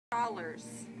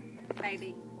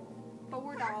baby.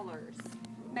 $4.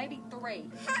 Maybe 3.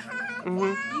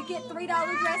 Mm-hmm. You get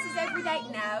 $3 dresses every day?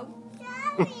 No.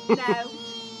 No.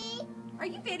 Are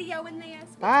you videoing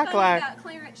this? Bye, Claire.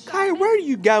 Claire, where are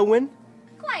you going?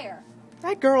 Claire.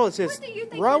 That girl is just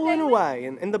rolling away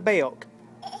in the Belk.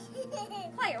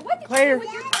 Claire, what did Claire. you do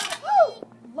with your... Oh,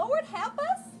 Lord help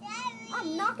us.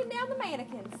 I'm knocking down the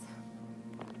mannequins.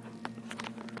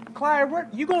 Claire,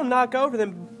 you gonna knock over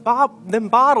them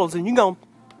bottles and you gonna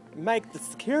make the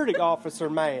security officer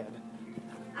mad.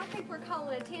 I think we're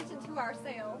calling attention to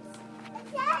ourselves.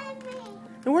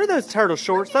 And where are those turtle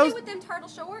shorts? What did you do with them turtle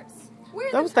shorts?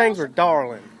 Those things are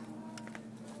darling.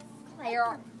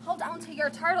 Claire, hold on to your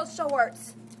turtle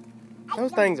shorts.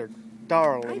 Those things are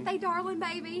darling. Ain't they darling,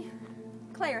 baby?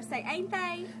 Claire, say, ain't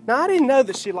they? No, I didn't know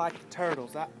that she liked the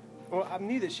turtles. I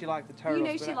knew that she liked the turtles.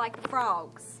 You knew she liked the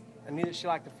frogs. I knew that she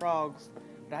liked the frogs,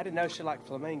 but I didn't know she liked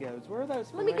flamingos. Where are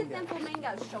those flamingos? Let me get them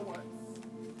flamingo shorts.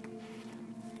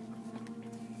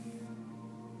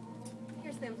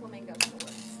 Here's them flamingo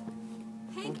shorts.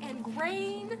 Pink and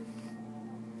green.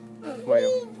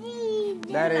 Well,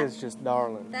 that is just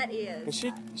darling. That is. And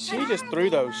she just threw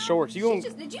those shorts. Did you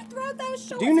throw those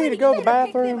shorts? Do you need to go to the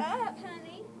bathroom? Pick them up,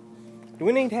 honey. Do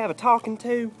we need to have a talking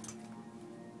to?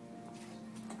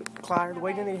 Claire, do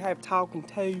we need to have a talking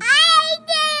to?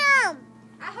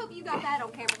 I hope you got that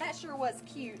on camera. That sure was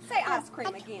cute. Say ice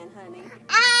cream again, honey.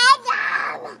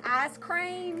 Ice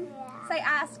cream. Say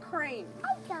ice cream.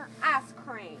 Ice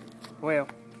cream. Well,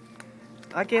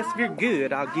 I guess if you're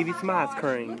good, I'll give you some ice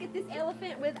cream. Look at this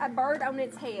elephant with a bird on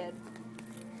its head.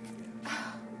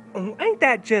 Ain't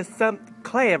that just something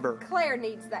clever? Claire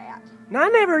needs that. Now, I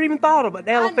never even thought of an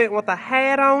elephant with a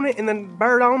hat on it and then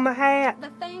bird on the hat. The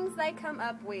things they come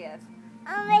up with.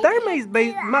 There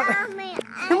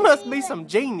must be some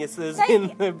geniuses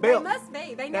in the Belk. They must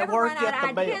be. They never run out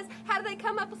of ideas. How do they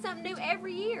come up with something new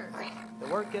every year? They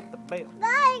work at the Belk.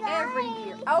 Every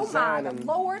year. Oh my God.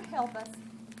 Lord help us.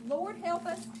 Lord help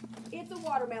us. It's a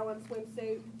watermelon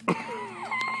swimsuit.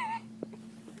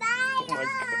 Oh my God.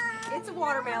 It's a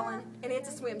watermelon and it's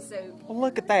a swimsuit. Well,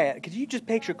 look at that. Could you just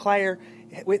picture Claire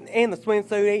in the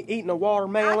swimsuit eating a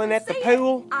watermelon at the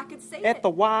pool? I could see it. At the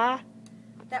Y?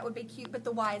 That would be cute, but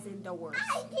the Y is indoors.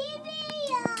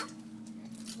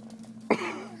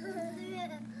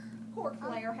 Poor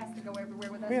Claire has to go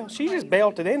everywhere with us. Well, she just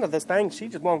belted into this thing. She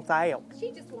just wants out.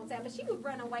 She just wants out, but she would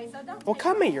run away, so don't. Well,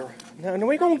 come here. No,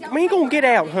 we ain't gonna get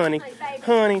out, honey.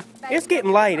 Honey, it's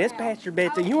getting late. It's past your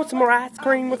bedtime. You want some more ice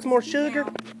cream with some more sugar?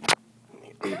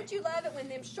 Don't you love it when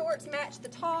them shorts match the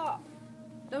top?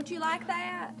 Don't you like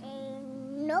that?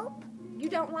 Nope. You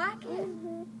don't like it?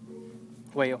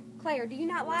 Well, Claire, do you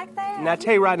not like that? and I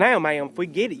tell you right now, ma'am, if we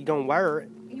get it, you're gonna wear it.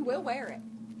 You will wear it.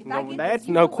 No, that's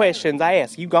no questions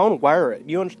asked. You gonna wear it.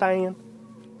 You understand?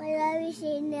 But I was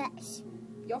saying yes.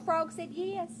 Your frog said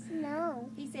yes. No.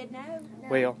 He said no.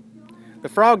 Well, the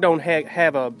frog don't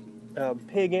have a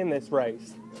pig in this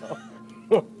race,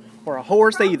 or a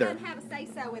horse either. Doesn't have a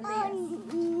say-so in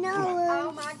this. No.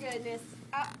 Oh my goodness.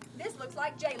 This looks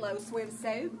like J-Lo's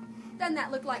swimsuit. Doesn't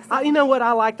that look like? You know what?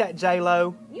 I like that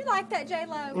J-Lo. You like that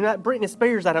J-Lo? You know, that Britney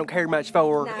Spears, I don't care much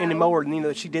for anymore. You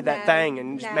know, she did that thing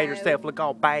and just made herself look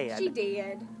all bad. She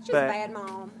did. She was a bad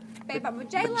mom. But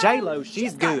J-Lo,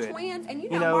 she's good. Got twins, and you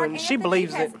know, know Mark and she Anthony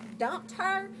believes has it. Dumped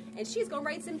her, and she's gonna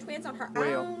raise them twins on her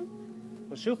own.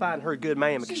 Well, she'll find her a good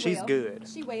man because she's good.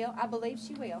 She will. I believe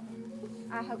she will.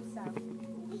 I hope so.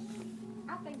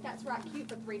 I think that's right cute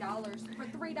for $3. For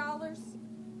 $3.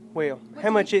 Well,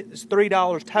 how much is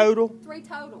 $3 total? $3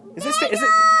 total.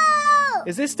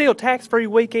 Is this still tax-free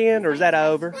weekend or is that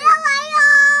over?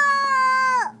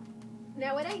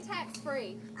 No, it ain't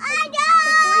tax-free. I know. For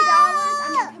 $3,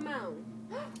 I mean, come on.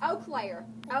 Oh, Claire.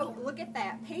 Oh, look at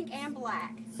that. Pink and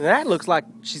black. That looks like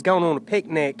she's going on a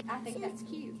picnic. I think that's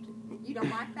cute. You don't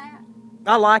like that?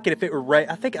 I like it if it were red.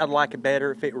 I think I'd like it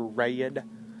better if it were red.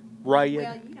 Well, you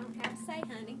don't have to say,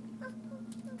 honey.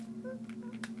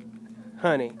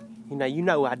 Honey, you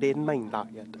know I didn't mean that.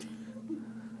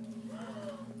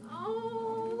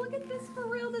 Oh, look at this for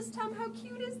real this time. How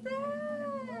cute is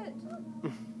that?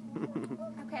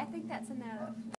 Okay, I think that's enough.